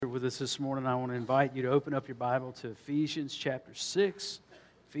with us this morning, I want to invite you to open up your Bible to Ephesians chapter 6.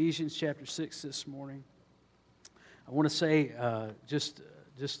 Ephesians chapter 6 this morning. I want to say just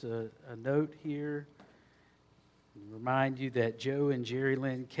a note here. Remind you that Joe and Jerry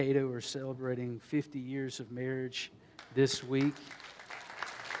Lynn Cato are celebrating 50 years of marriage this week.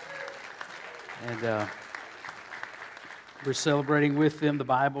 And we're celebrating with them. The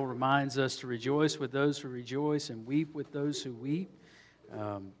Bible reminds us to rejoice with those who rejoice and weep with those who weep.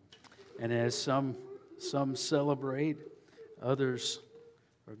 And as some celebrate, others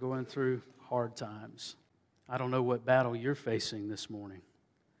are going through hard times. I don't know what battle you're facing this morning.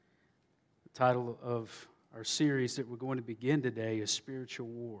 The title of our series that we're going to begin today is Spiritual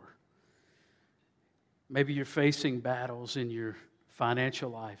War. Maybe you're facing battles in your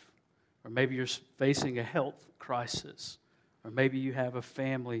financial life, or maybe you're facing a health crisis, or maybe you have a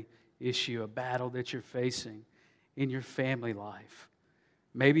family issue, a battle that you're facing in your family life.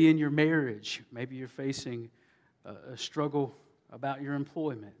 Maybe in your marriage, maybe you're facing a struggle about your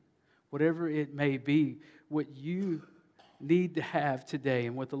employment. Whatever it may be, what you need to have today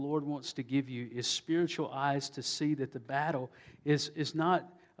and what the Lord wants to give you is spiritual eyes to see that the battle is not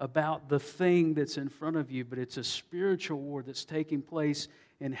about the thing that's in front of you, but it's a spiritual war that's taking place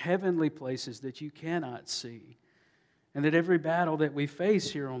in heavenly places that you cannot see. And that every battle that we face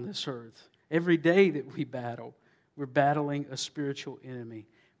here on this earth, every day that we battle, we're battling a spiritual enemy.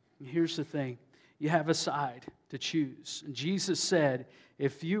 And here's the thing. You have a side to choose. And Jesus said,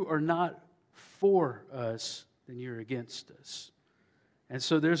 if you are not for us, then you're against us. And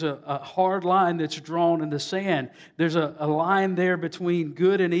so there's a hard line that's drawn in the sand. There's a line there between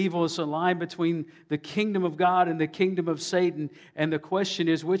good and evil. It's a line between the kingdom of God and the kingdom of Satan. And the question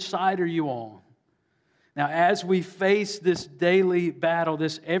is, which side are you on? Now, as we face this daily battle,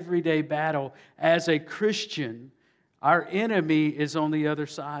 this everyday battle, as a Christian, our enemy is on the other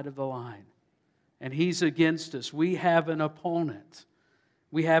side of the line. And he's against us. We have an opponent.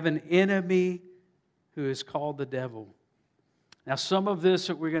 We have an enemy who is called the devil. Now, some of this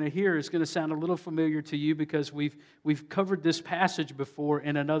that we're going to hear is going to sound a little familiar to you because we've covered this passage before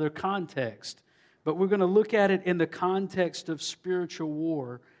in another context. But we're going to look at it in the context of spiritual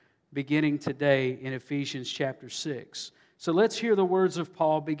war beginning today in Ephesians chapter 6. So let's hear the words of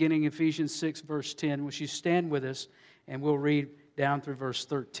Paul beginning Ephesians 6 verse 10. Will you stand with us and we'll read down through verse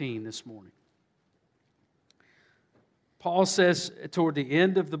 13 this morning. Paul says toward the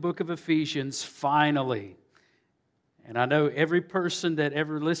end of the book of Ephesians, finally. And I know every person that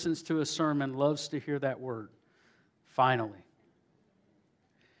ever listens to a sermon loves to hear that word, finally.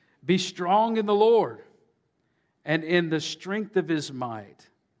 Be strong in the Lord and in the strength of His might.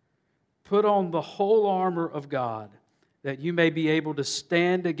 Put on the whole armor of God, that you may be able to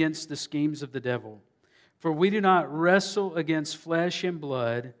stand against the schemes of the devil. For we do not wrestle against flesh and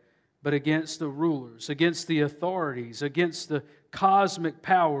blood, but against the rulers, against the authorities, against the cosmic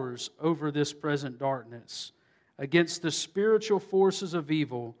powers over this present darkness, against the spiritual forces of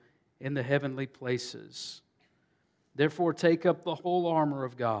evil in the heavenly places. Therefore, take up the whole armor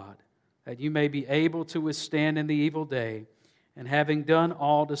of God, that you may be able to withstand in the evil day, and having done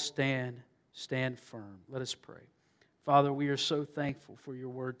all to stand firm. Let us pray. Father, we are so thankful for your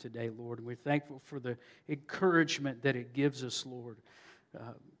word today, Lord. And we're thankful for the encouragement that it gives us, Lord.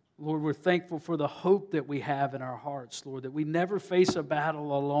 Lord, we're thankful for the hope that we have in our hearts, Lord, that we never face a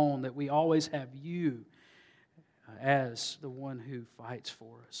battle alone, that we always have you as the one who fights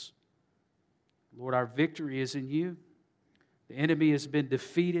for us. Lord, our victory is in you. The enemy has been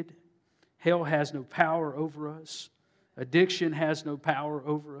defeated. Hell has no power over us. Addiction has no power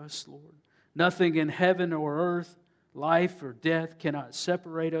over us, Lord. Nothing in heaven or earth, life or death cannot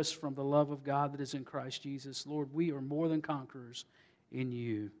separate us from the love of God that is in Christ Jesus. Lord, we are more than conquerors in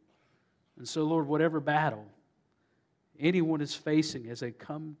you. And so, Lord, whatever battle anyone is facing as they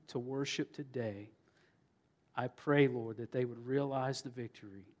come to worship today, I pray, Lord, that they would realize the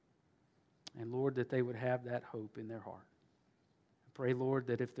victory. And, Lord, that they would have that hope in their heart. I pray, Lord,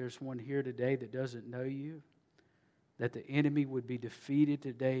 that if there's one here today that doesn't know you, that the enemy would be defeated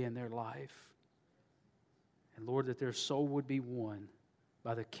today in their life. And Lord, that their soul would be won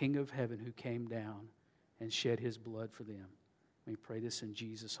by the King of heaven who came down and shed his blood for them. We pray this in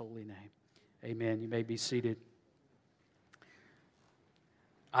Jesus' holy name. Amen. You may be seated.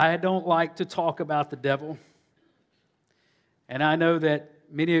 I don't like to talk about the devil. And I know that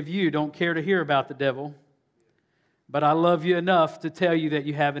many of you don't care to hear about the devil. But I love you enough to tell you that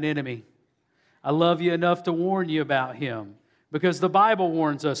you have an enemy. I love you enough to warn you about him, because the Bible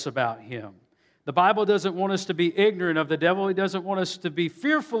warns us about him. The Bible doesn't want us to be ignorant of the devil. It doesn't want us to be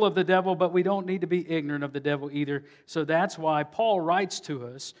fearful of the devil, but we don't need to be ignorant of the devil either. So that's why Paul writes to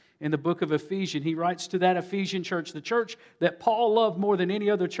us in the book of Ephesians. He writes to that Ephesian church, the church that Paul loved more than any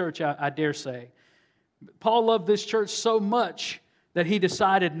other church, I dare say. Paul loved this church so much that he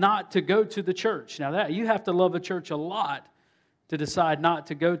decided not to go to the church. Now, you have to love a church a lot to decide not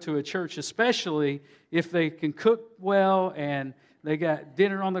to go to a church, especially if they can cook well and they got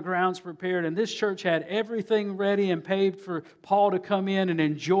dinner on the grounds prepared. And this church had everything ready and paved for Paul to come in and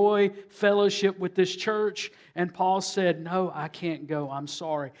enjoy fellowship with this church. And Paul said, no, I can't go. I'm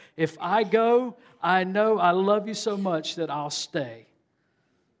sorry. If I go, I know I love you so much that I'll stay.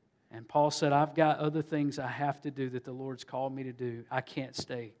 And Paul said, I've got other things I have to do that the Lord's called me to do. I can't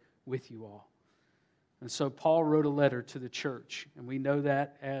stay with you all. And so Paul wrote a letter to the church, and we know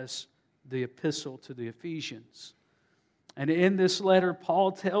that as the epistle to the Ephesians. And in this letter,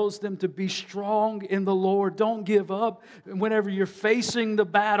 Paul tells them to be strong in the Lord. Don't give up. And whenever you're facing the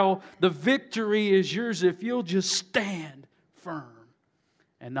battle, the victory is yours if you'll just stand firm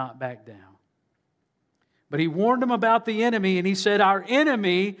and not back down. But he warned them about the enemy, and he said, our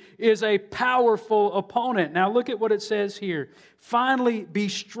enemy is a powerful opponent. Now look at what it says here. Finally, be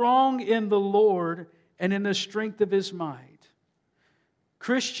strong in the Lord and in the strength of His might.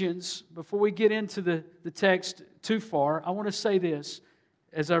 Christians, before we get into the text too far, I want to say this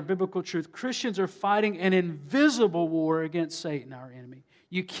as our biblical truth. Christians are fighting an invisible war against Satan, our enemy.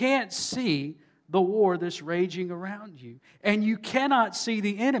 You can't see the war that's raging around you. And you cannot see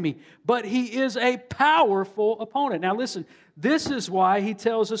the enemy. But he is a powerful opponent. Now listen, this is why he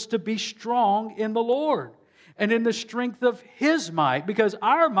tells us to be strong in the Lord and in the strength of His might. Because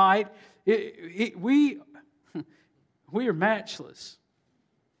our might, we are matchless.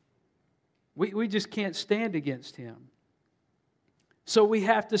 We just can't stand against him. So we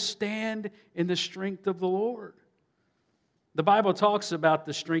have to stand in the strength of the Lord. The Bible talks about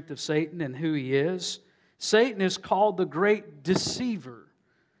the strength of Satan and who he is. Satan is called the great deceiver.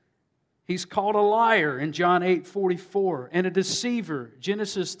 He's called a liar in John 8:44, and a deceiver,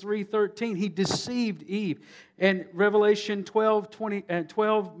 Genesis 3:13. He deceived Eve. And Revelation 12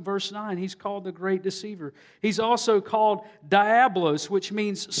 verse 9, he's called the great deceiver. He's also called Diabolos, which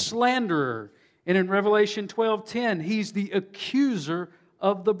means slanderer. And in Revelation 12:10, he's the accuser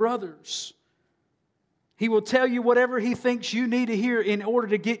of the brothers. He will tell you whatever he thinks you need to hear in order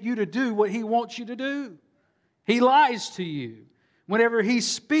to get you to do what he wants you to do. He lies to you. Whenever he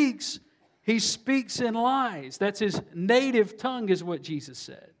speaks in lies. That's his native tongue, is what Jesus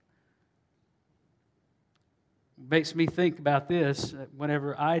said. Makes me think about this.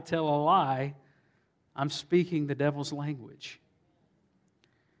 Whenever I tell a lie, I'm speaking the devil's language.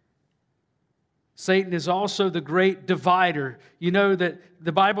 Satan is also the great divider. You know that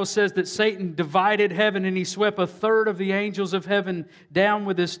the Bible says that Satan divided heaven and he swept a third of the angels of heaven down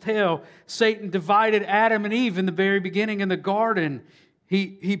with his tail. Satan divided Adam and Eve in the very beginning in the garden.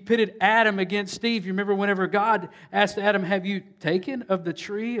 He pitted Adam against Eve. You remember whenever God asked Adam, have you taken of the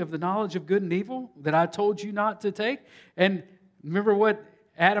tree of the knowledge of good and evil that I told you not to take? And remember what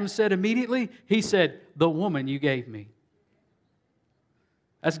Adam said immediately? He said, the woman you gave me.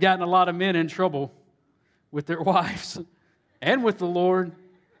 That's gotten a lot of men in trouble with their wives and with the Lord.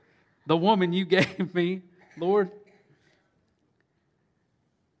 The woman you gave me, Lord.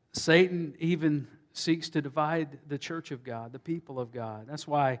 Satan even seeks to divide the church of God, the people of God. That's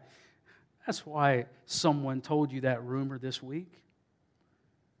why someone told you that rumor this week.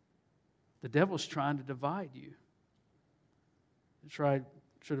 The devil's trying to divide you. Try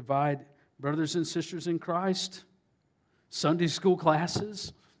to divide brothers and sisters in Christ. Sunday school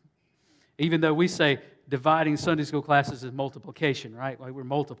classes. Even though we say dividing Sunday school classes is multiplication, right? Like we're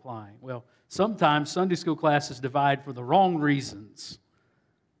multiplying. Well, sometimes Sunday school classes divide for the wrong reasons.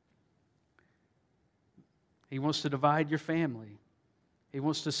 He wants to divide your family. He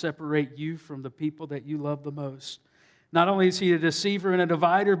wants to separate you from the people that you love the most. Not only is he a deceiver and a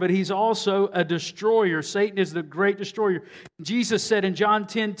divider, but he's also a destroyer. Satan is the great destroyer. Jesus said in John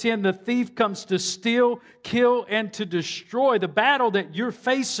 10:10, the thief comes to steal, kill, and to destroy. The battle that you're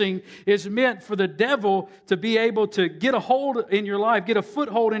facing is meant for the devil to be able to get a hold in your life, get a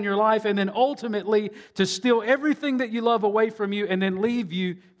foothold in your life, and then ultimately to steal everything that you love away from you and then leave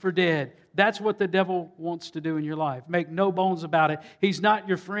you for dead. That's what the devil wants to do in your life. Make no bones about it. He's not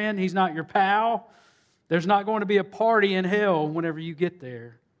your friend. He's not your pal. There's not going to be a party in hell whenever you get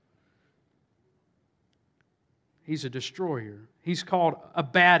there. He's a destroyer. He's called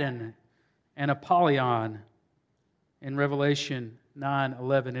Abaddon and Apollyon in Revelation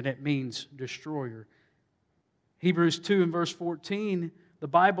 9:11, and it means destroyer. Hebrews 2 and verse 14, the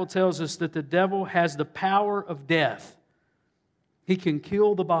Bible tells us that the devil has the power of death. He can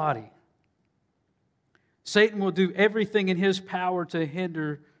kill the body. Satan will do everything in his power to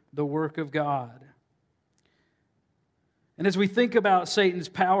hinder the work of God. And as we think about Satan's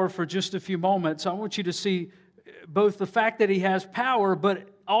power for just a few moments, I want you to see both the fact that he has power, but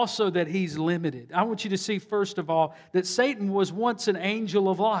also that he's limited. I want you to see, first of all, that Satan was once an angel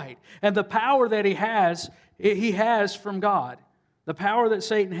of light. And the power that he has from God. The power that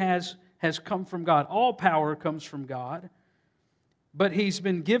Satan has come from God. All power comes from God. But he's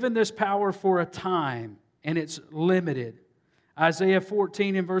been given this power for a time, and it's limited. Isaiah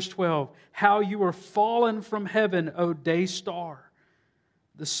 14 and verse 12, how you are fallen from heaven, O day star,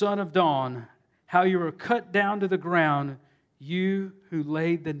 the son of dawn, how you are cut down to the ground, you who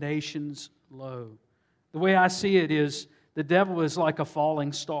laid the nations low. The way I see it is, the devil is like a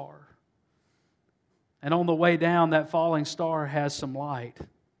falling star. And on the way down, that falling star has some light.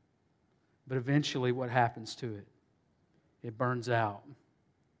 But eventually, what happens to it? It burns out.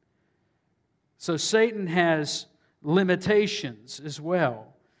 So Satan has limitations as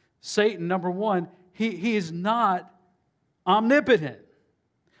well. Satan, number one, he is not omnipotent.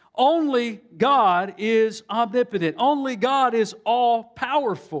 Only God is omnipotent. Only God is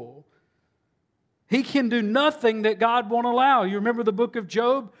all-powerful. He can do nothing that God won't allow. You remember the book of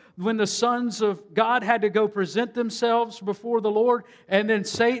Job, when the sons of God had to go present themselves before the Lord, and then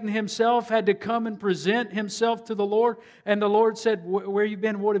Satan himself had to come and present himself to the Lord, and the Lord said, where you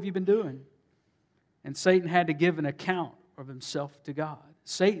been? What have you been doing? And Satan had to give an account of himself to God.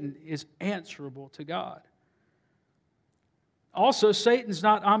 Satan is answerable to God. Also, Satan's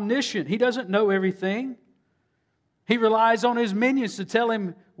not omniscient. He doesn't know everything. He relies on his minions to tell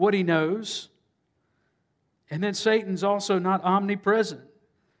him what he knows. And then Satan's also not omnipresent.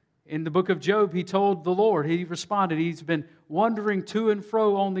 In the book of Job, he told the Lord, he responded, he's been wandering to and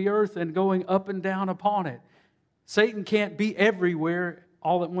fro on the earth and going up and down upon it. Satan can't be everywhere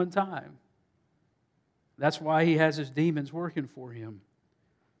all at one time. That's why he has his demons working for him.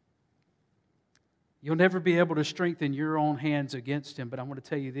 You'll never be able to strengthen your own hands against him, but I want to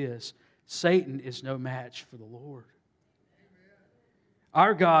tell you this, Satan is no match for the Lord.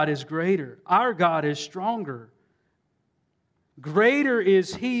 Our God is greater. Our God is stronger. Greater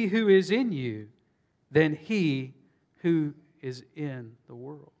is He who is in you than he who is in the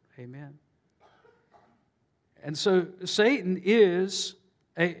world. Amen. And so Satan is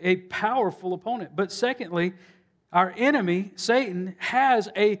a powerful opponent. But secondly, our enemy, Satan, has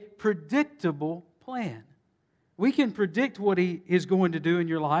a predictable plan. We can predict what he is going to do in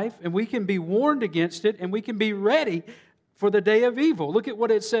your life, and we can be warned against it, and we can be ready for the day of evil. Look at what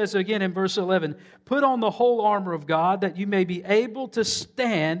it says again in verse 11. Put on the whole armor of God that you may be able to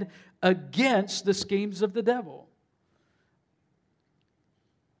stand against the schemes of the devil.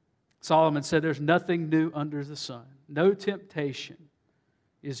 Solomon said there's nothing new under the sun. No temptation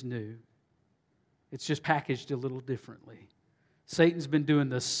is new. It's just packaged a little differently. Satan's been doing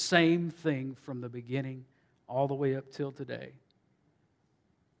the same thing from the beginning all the way up till today.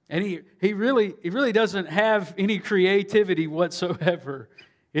 And he really doesn't have any creativity whatsoever.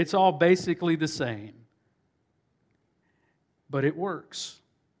 It's all basically the same. But it works.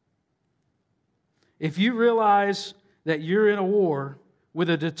 If you realize that you're in a war with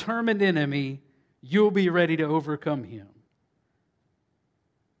a determined enemy, you'll be ready to overcome him.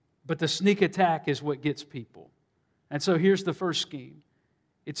 But the sneak attack is what gets people. And so here's the first scheme.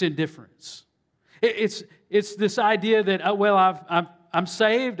 It's indifference. It's this idea that, I'm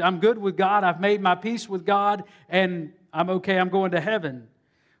saved, I'm good with God, I've made my peace with God, and I'm okay, I'm going to heaven.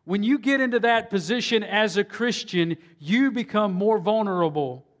 When you get into that position as a Christian, you become more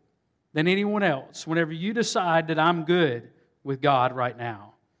vulnerable than anyone else whenever you decide that I'm good with God right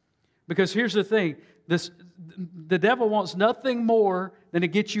now. Because here's the thing, the devil wants nothing more than to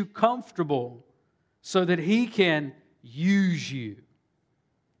get you comfortable so that he can use you.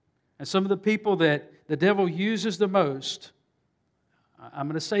 And some of the people that the devil uses the most, I'm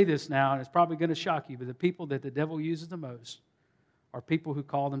going to say this now, and it's probably going to shock you, but the people that the devil uses the most are people who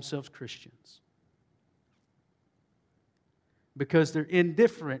call themselves Christians. Because they're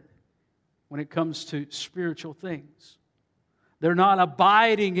indifferent when it comes to spiritual things. They're not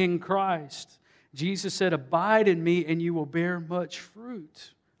abiding in Christ. Jesus said, abide in me and you will bear much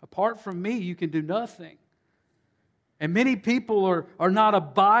fruit. Apart from me, you can do nothing. And many people are not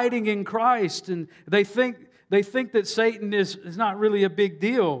abiding in Christ, and they think that Satan is not really a big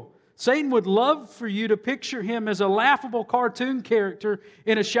deal. Satan would love for you to picture him as a laughable cartoon character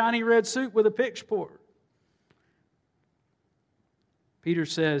in a shiny red suit with a pitchfork. Peter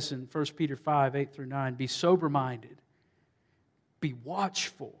says in 1 Peter 5, 8 through 9, be sober-minded. Be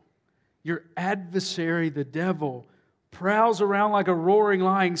watchful. Your adversary, the devil, prowls around like a roaring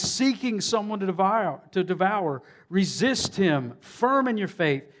lion, seeking someone to devour. Resist him, firm in your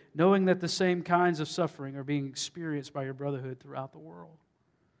faith, knowing that the same kinds of suffering are being experienced by your brotherhood throughout the world.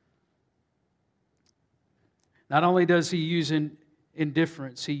 Not only does he use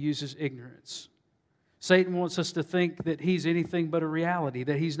indifference, he uses ignorance. Satan wants us to think that he's anything but a reality,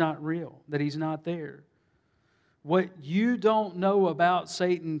 that he's not real, that he's not there. What you don't know about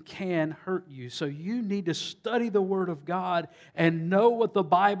Satan can hurt you. So you need to study the Word of God and know what the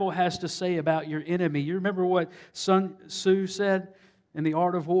Bible has to say about your enemy. You remember what Sun Tzu said in The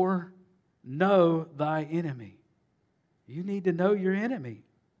Art of War? Know thy enemy. You need to know your enemy.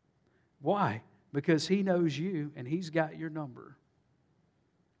 Why? Because he knows you and he's got your number.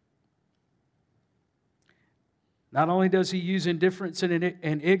 Not only does he use indifference and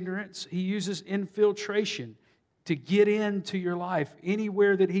ignorance, he uses infiltration to get into your life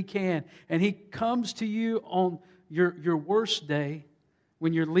anywhere that he can. And he comes to you on your worst day,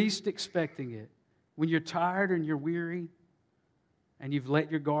 when you're least expecting it, when you're tired and you're weary and you've let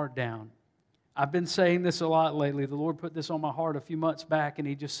your guard down. I've been saying this a lot lately. The Lord put this on my heart a few months back, and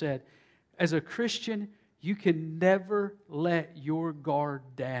he just said, as a Christian, you can never let your guard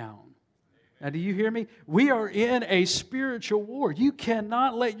down. Now, do you hear me? We are in a spiritual war. You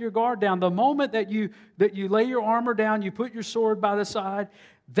cannot let your guard down. The moment that you lay your armor down, you put your sword by the side,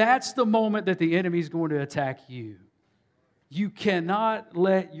 that's the moment that the enemy is going to attack you. You cannot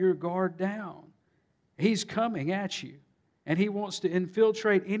let your guard down. He's coming at you, and he wants to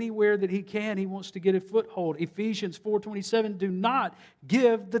infiltrate anywhere that he can. He wants to get a foothold. Ephesians 4:27, do not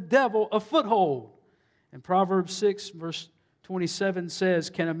give the devil a foothold. And Proverbs 6, verse 27 says,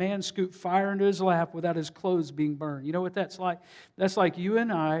 can a man scoop fire into his lap without his clothes being burned? You know what that's like? That's like you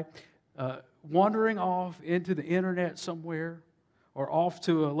and I wandering off into the internet somewhere, or off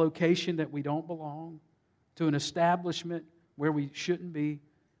to a location that we don't belong, to an establishment where we shouldn't be,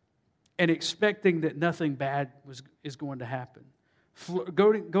 and expecting that nothing bad is going to happen.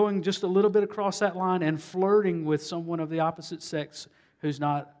 Going just a little bit across that line and flirting with someone of the opposite sex who's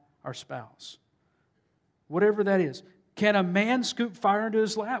not our spouse. Whatever that is. Can a man scoop fire into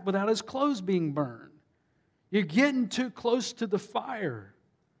his lap without his clothes being burned? You're getting too close to the fire.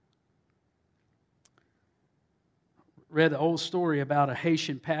 Read the old story about a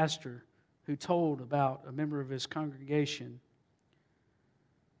Haitian pastor who told about a member of his congregation,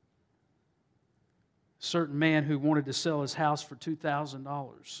 a certain man who wanted to sell his house for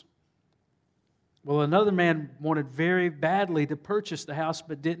 $2,000. Well, another man wanted very badly to purchase the house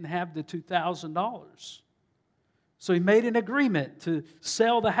but didn't have the $2,000. So he made an agreement to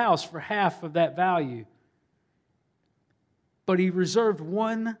sell the house for half of that value. But he reserved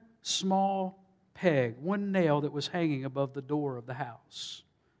one small peg, one nail that was hanging above the door of the house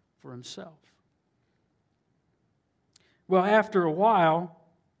for himself. Well, after a while,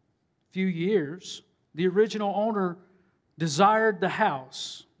 a few years, the original owner desired the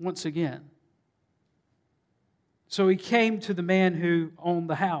house once again. So he came to the man who owned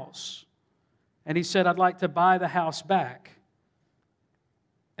the house. And he said, I'd like to buy the house back.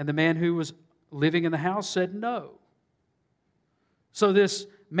 And the man who was living in the house said no. So this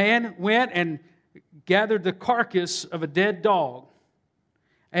man went and gathered the carcass of a dead dog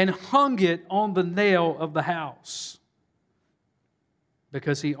and hung it on the nail of the house.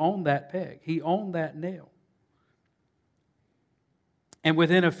 Because he owned that peg. He owned that nail. And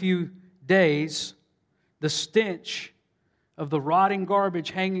within a few days, the stench of the rotting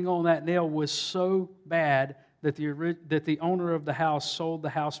garbage hanging on that nail was so bad that the owner of the house sold the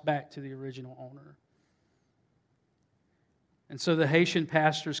house back to the original owner. And so the Haitian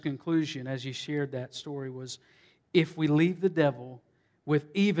pastor's conclusion, as he shared that story, was, if we leave the devil with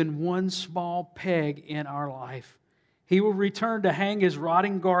even one small peg in our life, he will return to hang his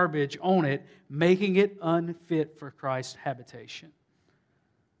rotting garbage on it, making it unfit for Christ's habitation.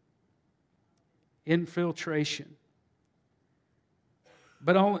 Infiltration.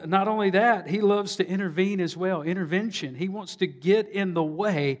 But not only that, he loves to intervene as well. Intervention. He wants to get in the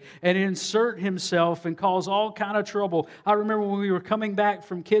way and insert himself and cause all kind of trouble. I remember when we were coming back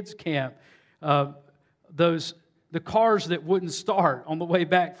from kids' camp, the cars that wouldn't start on the way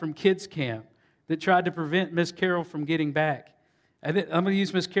back from kids' camp that tried to prevent Miss Carol from getting back. I'm going to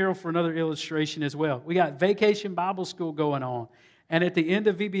use Miss Carol for another illustration as well. We got Vacation Bible School going on. And at the end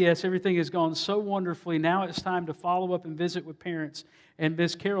of VBS, everything has gone so wonderfully. Now it's time to follow up and visit with parents. And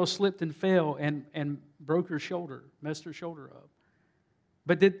Miss Carol slipped and fell and broke her shoulder, messed her shoulder up.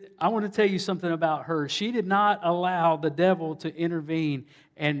 But I want to tell you something about her. She did not allow the devil to intervene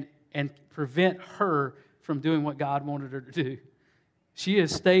and prevent her from doing what God wanted her to do. She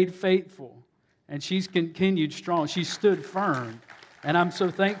has stayed faithful, and she's continued strong. She stood firm, and I'm so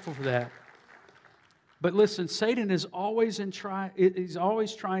thankful for that. But listen, Satan is always he's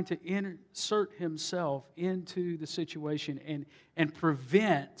always trying to insert himself into the situation and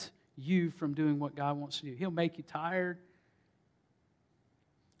prevent you from doing what God wants to do. He'll make you tired.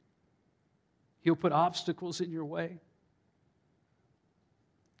 He'll put obstacles in your way.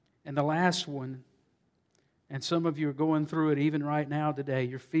 And the last one, and some of you are going through it even right now today,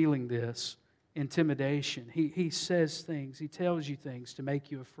 you're feeling this, intimidation. He says things, he tells you things to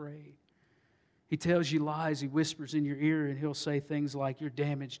make you afraid. He tells you lies, he whispers in your ear, and he'll say things like, you're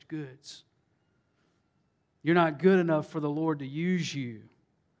damaged goods. You're not good enough for the Lord to use you.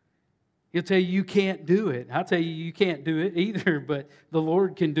 He'll tell you you can't do it. I'll tell you you can't do it either, but the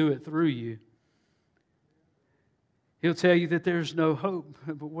Lord can do it through you. He'll tell you that there's no hope,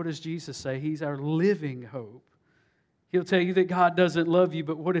 but what does Jesus say? He's our living hope. He'll tell you that God doesn't love you,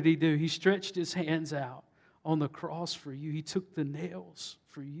 but what did He do? He stretched His hands out on the cross for you. He took the nails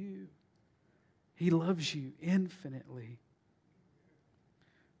for you. He loves you infinitely.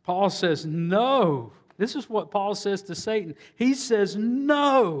 Paul says no. This is what Paul says to Satan. He says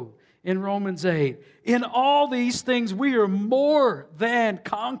no in Romans 8. In all these things we are more than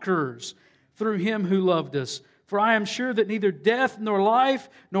conquerors through Him who loved us. For I am sure that neither death, nor life,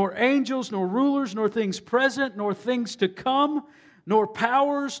 nor angels, nor rulers, nor things present, nor things to come, nor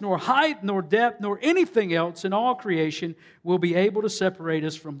powers, nor height, nor depth, nor anything else in all creation will be able to separate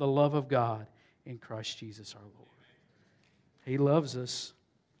us from the love of God in Christ Jesus our Lord. He loves us.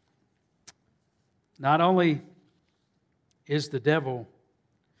 Not only is the devil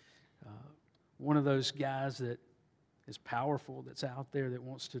one of those guys that is powerful, that's out there, that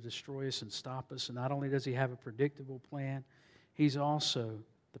wants to destroy us and stop us, and not only does he have a predictable plan, he's also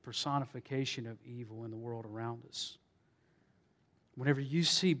the personification of evil in the world around us. Whenever you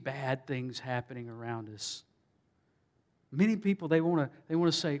see bad things happening around us, many people, they want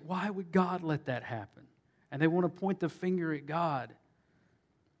to say, why would God let that happen? And they want to point the finger at God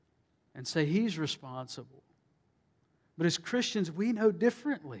and say He's responsible. But as Christians, we know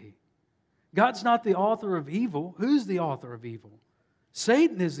differently. God's not the author of evil. Who's the author of evil?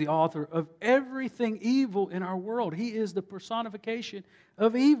 Satan is the author of everything evil in our world. He is the personification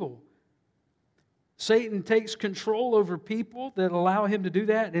of evil. Satan takes control over people that allow him to do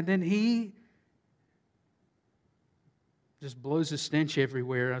that, and then he just blows his stench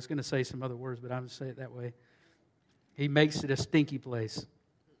everywhere. I was going to say some other words, but I'm going to say it that way. He makes it a stinky place.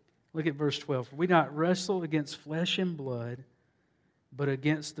 Look at verse 12. We not wrestle against flesh and blood, but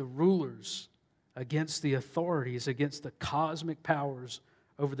against the rulers, against the authorities, against the cosmic powers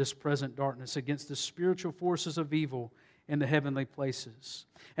over this present darkness, against the spiritual forces of evil in the heavenly places.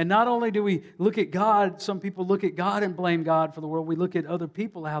 And not only do we look at God, some people look at God and blame God for the world. We look at other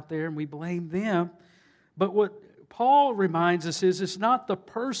people out there and we blame them. But what Paul reminds us is it's not the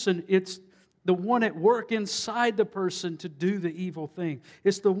person, it's the one at work inside the person to do the evil thing.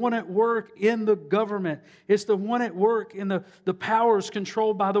 It's the one at work in the government. It's the one at work in the powers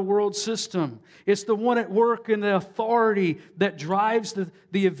controlled by the world system. It's the one at work in the authority that drives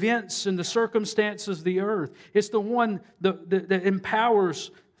the events and the circumstances of the earth. It's the one that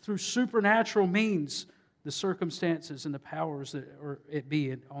empowers through supernatural means the circumstances and the powers that are at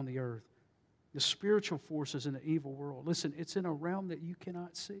be on the earth. The spiritual forces in the evil world. Listen, it's in a realm that you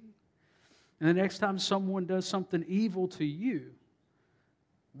cannot see. And the next time someone does something evil to you,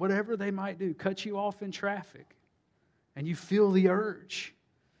 whatever they might do, cut you off in traffic, and you feel the urge,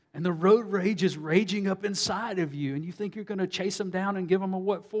 and the road rage is raging up inside of you, and you think you're going to chase them down and give them a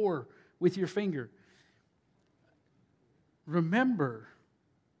what for with your finger. Remember,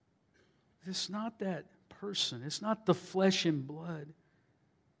 it's not that person. It's not the flesh and blood.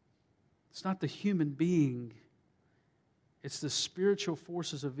 It's not the human being. It's the spiritual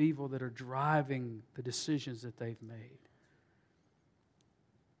forces of evil that are driving the decisions that they've made.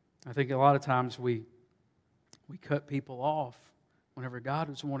 I think a lot of times we cut people off whenever God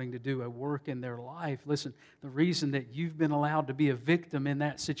is wanting to do a work in their life. Listen, the reason that you've been allowed to be a victim in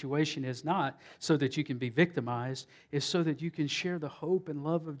that situation is not so that you can be victimized, it's so that you can share the hope and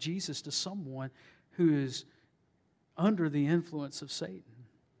love of Jesus to someone who is under the influence of Satan.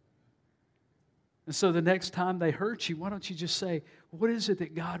 And so the next time they hurt you, why don't you just say, what is it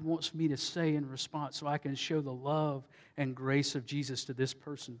that God wants me to say in response so I can show the love and grace of Jesus to this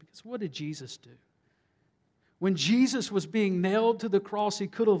person? Because what did Jesus do? When Jesus was being nailed to the cross, He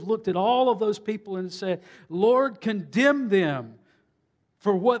could have looked at all of those people and said, Lord, condemn them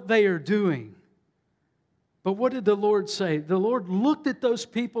for what they are doing. But what did the Lord say? The Lord looked at those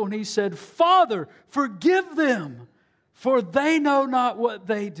people and He said, Father, forgive them, For they know not what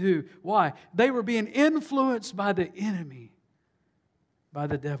they do. Why? They were being influenced by the enemy, by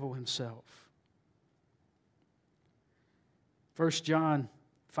the devil himself. 1 John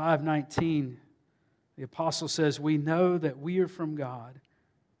 5:19, the apostle says, we know that we are from God,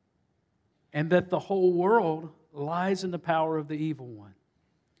 and that the whole world lies in the power of the evil one.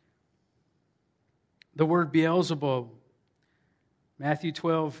 The word Beelzebub, Matthew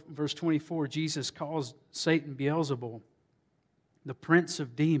 12, verse 24, Jesus calls Satan Beelzebub, the prince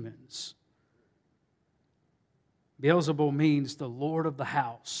of demons. Beelzebub means the Lord of the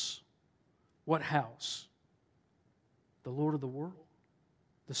house. What house? The Lord of the world.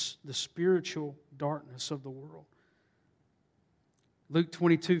 The spiritual darkness of the world. Luke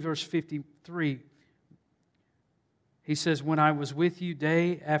 22, verse 53, he says, when I was with you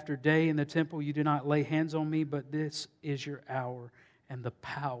day after day in the temple, you did not lay hands on me, but this is your hour and the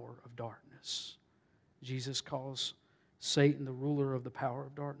power of darkness. Jesus calls Satan the ruler of the power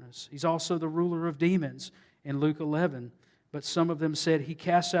of darkness. He's also the ruler of demons in Luke 11. But some of them said, he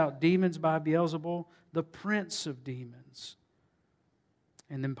casts out demons by Beelzebul, the prince of demons.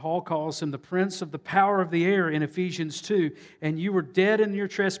 And then Paul calls him the prince of the power of the air in Ephesians 2. And you were dead in your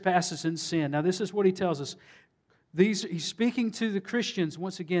trespasses and sin. Now this is what he tells us. He's speaking to the Christians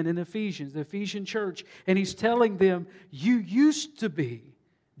once again in Ephesians, the Ephesian church. And he's telling them, you used to be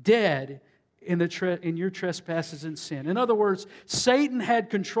dead in your trespasses and sin. In other words, Satan had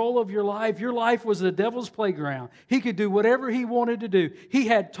control of your life. Your life was the devil's playground. He could do whatever he wanted to do. He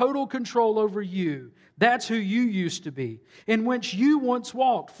had total control over you. That's who you used to be, in which you once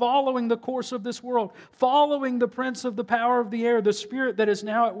walked, following the course of this world, following the prince of the power of the air, the spirit that is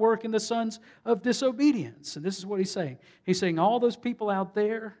now at work in the sons of disobedience. And this is what he's saying. He's saying all those people out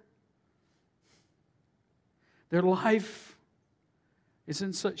there, their life is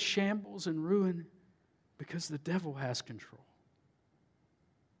in such shambles and ruin because the devil has control.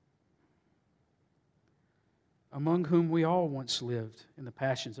 Among whom we all once lived in the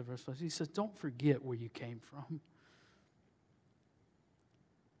passions of our flesh. He says, don't forget where you came from.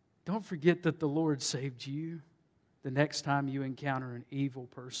 Don't forget that the Lord saved you the next time you encounter an evil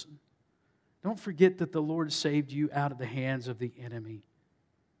person. Don't forget that the Lord saved you out of the hands of the enemy.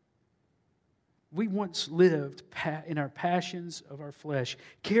 We once lived in our passions of our flesh,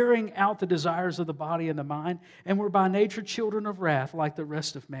 carrying out the desires of the body and the mind, and we're by nature children of wrath like the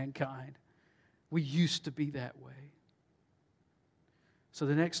rest of mankind. We used to be that way. So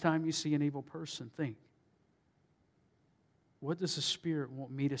the next time you see an evil person, think, what does the Spirit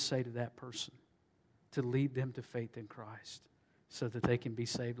want me to say to that person to lead them to faith in Christ so that they can be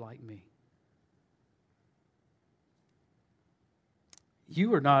saved like me?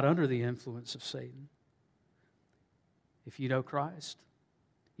 You are not under the influence of Satan if you know Christ.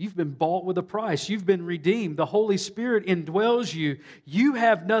 You've been bought with a price. You've been redeemed. The Holy Spirit indwells you. You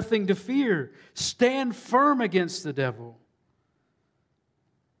have nothing to fear. Stand firm against the devil.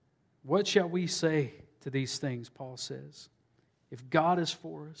 What shall we say to these things, Paul says? If God is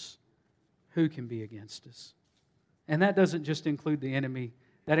for us, who can be against us? And that doesn't just include the enemy.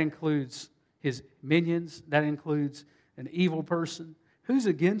 That includes his minions. That includes an evil person. Who's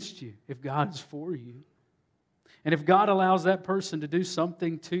against you if God is for you? And if God allows that person to do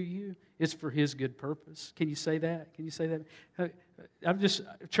something to you, it's for His good purpose. Can you say that? Can you say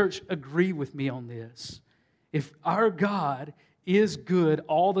that? Church, agree with me on this. If our God is good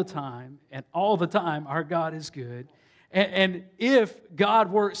all the time, and all the time our God is good, and if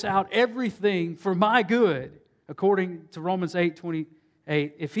God works out everything for my good, according to Romans 8:28,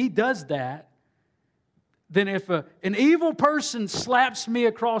 if He does that, then if an evil person slaps me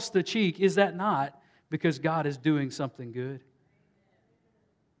across the cheek, is that not because God is doing something good?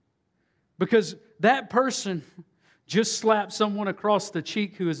 Because that person just slapped someone across the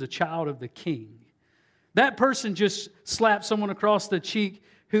cheek who is a child of the King. That person just slapped someone across the cheek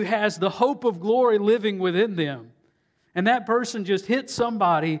who has the hope of glory living within them. And that person just hit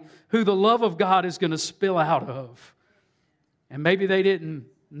somebody who the love of God is going to spill out of. And maybe they didn't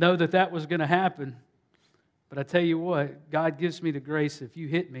know that that was going to happen. But I tell you what, God gives me the grace. If you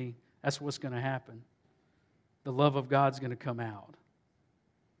hit me, that's what's going to happen. The love of God's going to come out.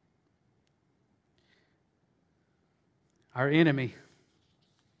 Our enemy,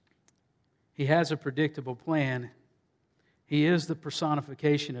 he has a predictable plan. He is the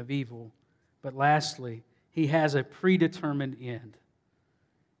personification of evil. But lastly, he has a predetermined end.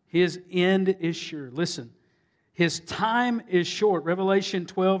 His end is sure. Listen, his time is short. Revelation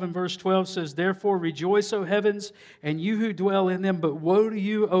 12 and verse 12 says, therefore rejoice, O heavens, and you who dwell in them. But woe to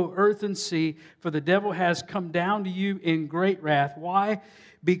you, O earth and sea, for the devil has come down to you in great wrath. Why?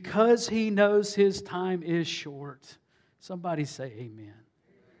 Because he knows his time is short. Somebody say amen.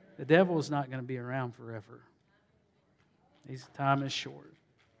 The devil is not going to be around forever. His time is short.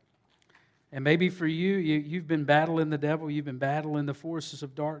 And maybe for you, you've been battling the devil, you've been battling the forces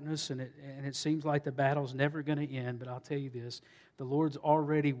of darkness, and it seems like the battle's never going to end. But I'll tell you this, the Lord's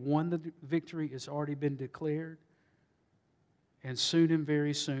already won the victory. It's already been declared. And soon and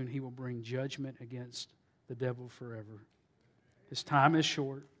very soon, He will bring judgment against the devil forever. His time is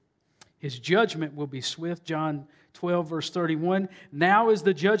short. His judgment will be swift. John 12, verse 31. Now is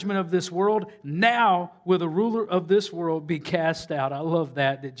the judgment of this world. Now will the ruler of this world be cast out. I love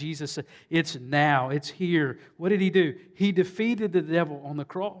that Jesus said, it's now. It's here. What did He do? He defeated the devil on the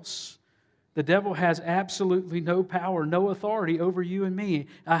cross. The devil has absolutely no power, no authority over you and me.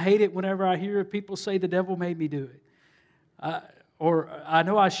 I hate it whenever I hear people say the devil made me do it. Or I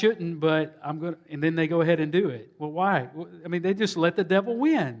know I shouldn't, but I'm going to, and then they go ahead and do it. Well, why? I mean, they just let the devil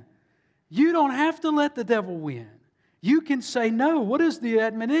win. You don't have to let the devil win. You can say no. What is the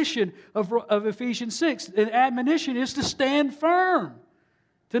admonition of Ephesians 6? The admonition is to stand firm,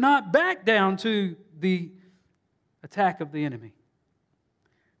 to not back down to the attack of the enemy.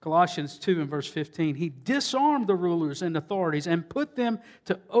 Colossians 2 and verse 15, He disarmed the rulers and authorities and put them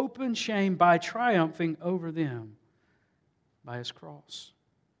to open shame by triumphing over them by His cross.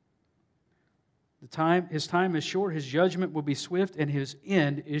 His time is short, His judgment will be swift, and His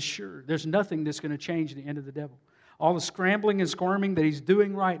end is sure. There's nothing that's going to change the end of the devil. All the scrambling and squirming that he's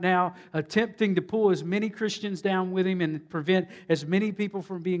doing right now, attempting to pull as many Christians down with him and prevent as many people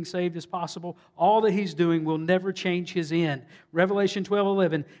from being saved as possible, all that he's doing will never change his end. Revelation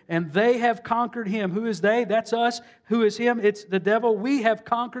 12:11, and they have conquered him. Who is they? That's us. Who is him? It's the devil. We have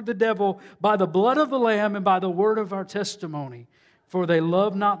conquered the devil by the blood of the Lamb and by the word of our testimony. For they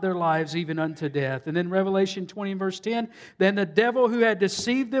love not their lives even unto death. And then Revelation 20 verse 10, then the devil who had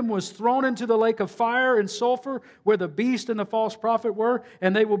deceived them was thrown into the lake of fire and sulfur where the beast and the false prophet were,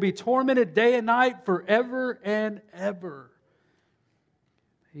 and they will be tormented day and night forever and ever.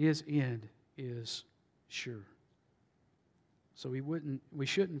 His end is sure. So we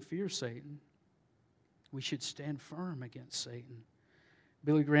shouldn't fear Satan. We should stand firm against Satan.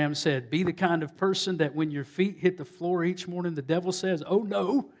 Billy Graham said, be the kind of person that when your feet hit the floor each morning, the devil says, oh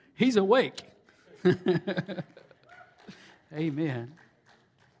no, he's awake. Amen.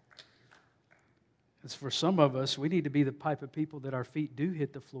 As for some of us, we need to be the type of people that our feet do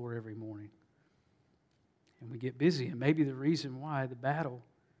hit the floor every morning. And we get busy. And maybe the reason why the battle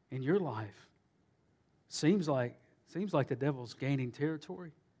in your life seems like the devil's gaining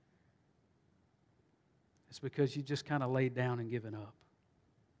territory is because you just kind of laid down and given up.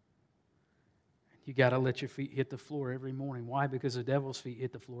 You got to let your feet hit the floor every morning. Why? Because the devil's feet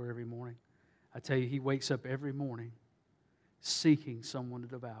hit the floor every morning. I tell you, he wakes up every morning seeking someone to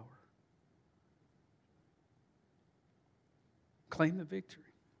devour. Claim the victory.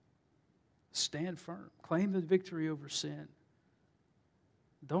 Stand firm. Claim the victory over sin.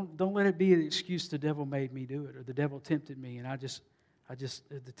 Don't let it be an excuse the devil made me do it or the devil tempted me and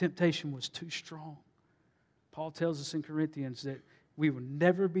the temptation was too strong. Paul tells us in Corinthians that we will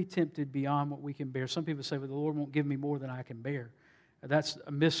never be tempted beyond what we can bear. Some people say, well, the Lord won't give me more than I can bear. That's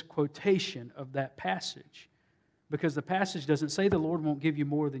a misquotation of that passage. Because the passage doesn't say the Lord won't give you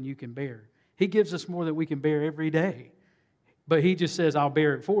more than you can bear. He gives us more than we can bear every day. But He just says, I'll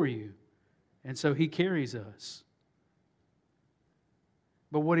bear it for you. And so He carries us.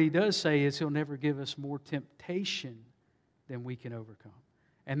 But what He does say is He'll never give us more temptation than we can overcome.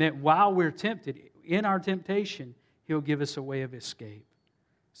 And that while we're tempted, in our temptation, He'll give us a way of escape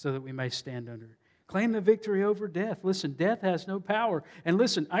so that we may stand under it. Claim the victory over death. Listen, death has no power. And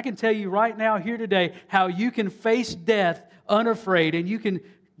listen, I can tell you right now here today how you can face death unafraid. And you can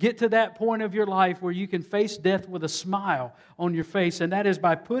get to that point of your life where you can face death with a smile on your face. And that is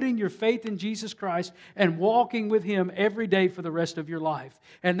by putting your faith in Jesus Christ and walking with Him every day for the rest of your life.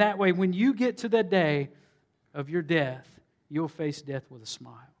 And that way, when you get to the day of your death, you'll face death with a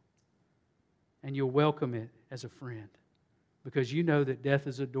smile. And you'll welcome it as a friend. Because you know that death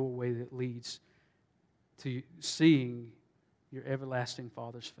is a doorway that leads to seeing your everlasting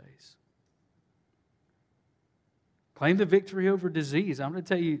Father's face. Claim the victory over disease. I'm going to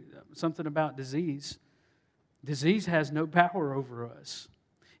tell you something about disease. Disease has no power over us.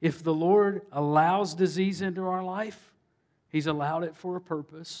 If the Lord allows disease into our life, He's allowed it for a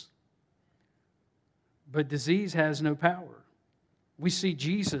purpose. But disease has no power. We see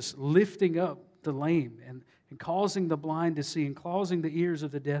Jesus lifting up the lame and causing the blind to see and causing the ears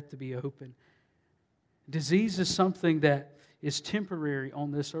of the deaf to be open. Disease is something that is temporary on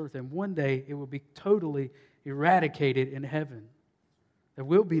this earth, and one day it will be totally eradicated in heaven. There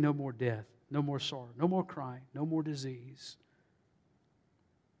will be no more death. no more sorrow, no more crying, no more disease.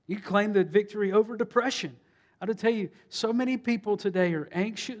 You can claim the victory over depression. I will tell you, so many people today are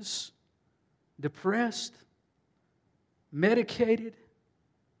anxious, depressed, medicated,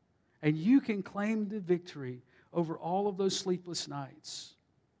 and you can claim the victory over all of those sleepless nights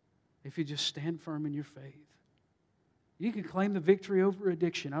if you just stand firm in your faith. You can claim the victory over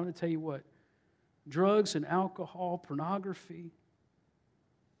addiction. I'm going to tell you what, drugs and alcohol, pornography,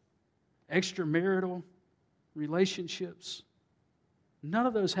 extramarital relationships, none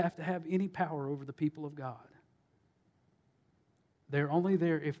of those have to have any power over the people of God. They're only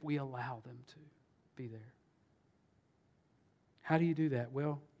there if we allow them to be there. How do you do that?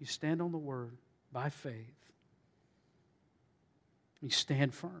 Well, you stand on the Word by faith. You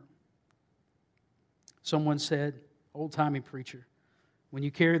stand firm. Someone said, old-timey preacher, when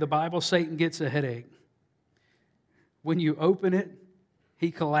you carry the Bible, Satan gets a headache. When you open it,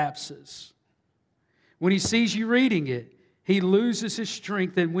 he collapses. When he sees you reading it, he loses his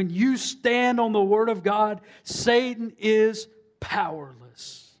strength. And when you stand on the Word of God, Satan is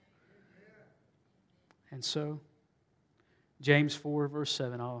powerless. And so, James 4, verse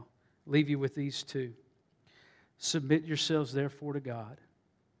 7, I'll leave you with these two. Submit yourselves, therefore, to God.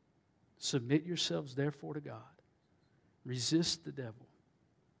 Submit yourselves, therefore, to God. Resist the devil,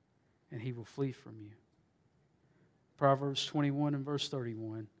 and he will flee from you. Proverbs 21 and verse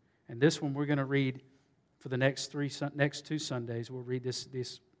 31. And this one we're going to read for the next two Sundays. We'll read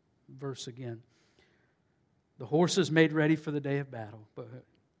this verse again. The horse is made ready for the day of battle, but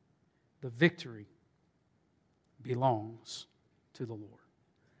the victory belongs to the Lord.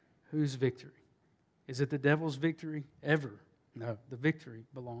 Whose victory? Is it the devil's victory? Ever? No, the victory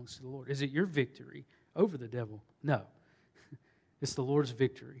belongs to the Lord. Is it your victory over the devil? No. It's the Lord's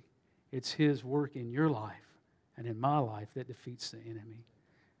victory. It's His work in your life and in my life that defeats the enemy.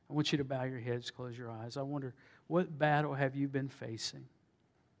 I want you to bow your heads, close your eyes. I wonder, what battle have you been facing?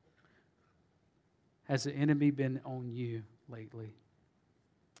 Has the enemy been on you lately?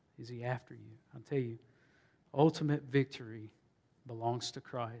 Is he after you? I'll tell you, ultimate victory belongs to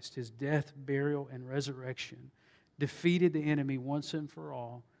Christ. His death, burial, and resurrection defeated the enemy once and for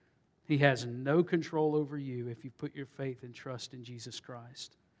all. He has no control over you if you put your faith and trust in Jesus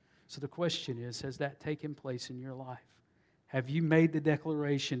Christ. So the question is, has that taken place in your life? Have you made the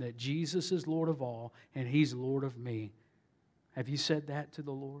declaration that Jesus is Lord of all and He's Lord of me? Have you said that to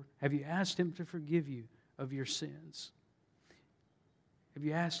the Lord? Have you asked Him to forgive you of your sins? Have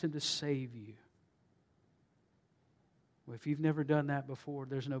you asked Him to save you? Well, if you've never done that before,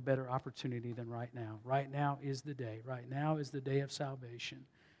 there's no better opportunity than right now. Right now is the day. Right now is the day of salvation.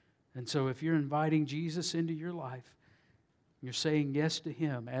 And so if you're inviting Jesus into your life, you're saying yes to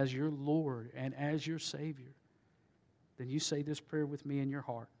Him as your Lord and as your Savior, then you say this prayer with me in your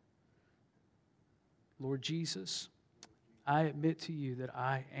heart. Lord Jesus, I admit to you that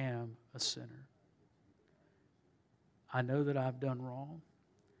I am a sinner. I know that I've done wrong,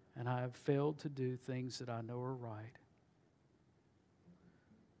 and I have failed to do things that I know are right.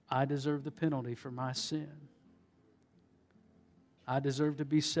 I deserve the penalty for my sin. I deserve to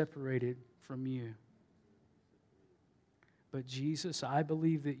be separated from you. But Jesus, I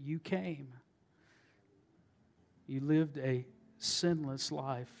believe that you came. You lived a sinless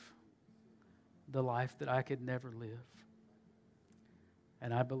life, the life that I could never live.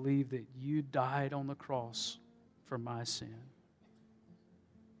 And I believe that you died on the cross for my sin.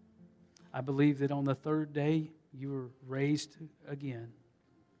 I believe that on the third day you were raised again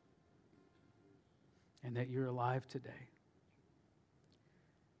and that you're alive today.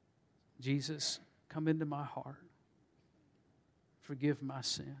 Jesus, come into my heart. Forgive my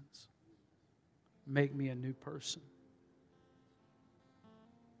sins. Make me a new person.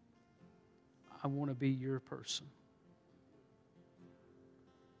 I want to be your person.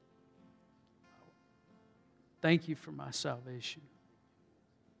 Thank you for my salvation.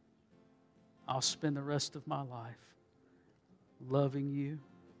 I'll spend the rest of my life loving you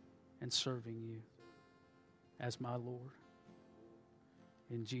and serving you as my Lord.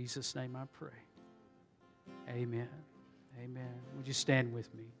 In Jesus' name I pray. Amen. Amen. Would you stand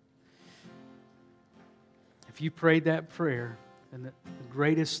with me? If you prayed that prayer, then the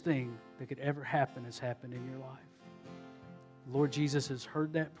greatest thing that could ever happen has happened in your life. Lord Jesus has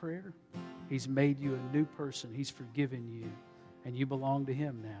heard that prayer. He's made you a new person. He's forgiven you, and you belong to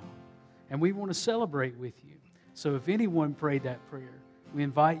Him now. And we want to celebrate with you. So if anyone prayed that prayer, we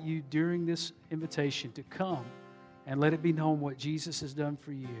invite you during this invitation to come and let it be known what Jesus has done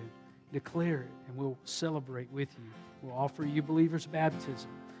for you. Declare it, and we'll celebrate with you. We'll offer you believers' baptism,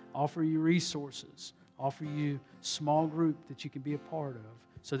 offer you resources, offer you small group that you can be a part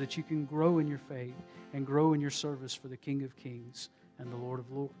of so that you can grow in your faith and grow in your service for the King of Kings and the Lord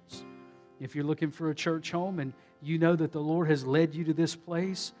of Lords. If you're looking for a church home and you know that the Lord has led you to this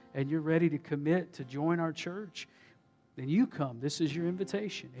place and you're ready to commit to join our church, then you come. This is your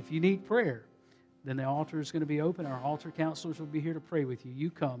invitation. If you need prayer, then the altar is going to be open. Our altar counselors will be here to pray with you. You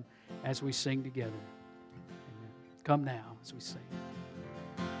come as we sing together. Amen. Come now as we sing.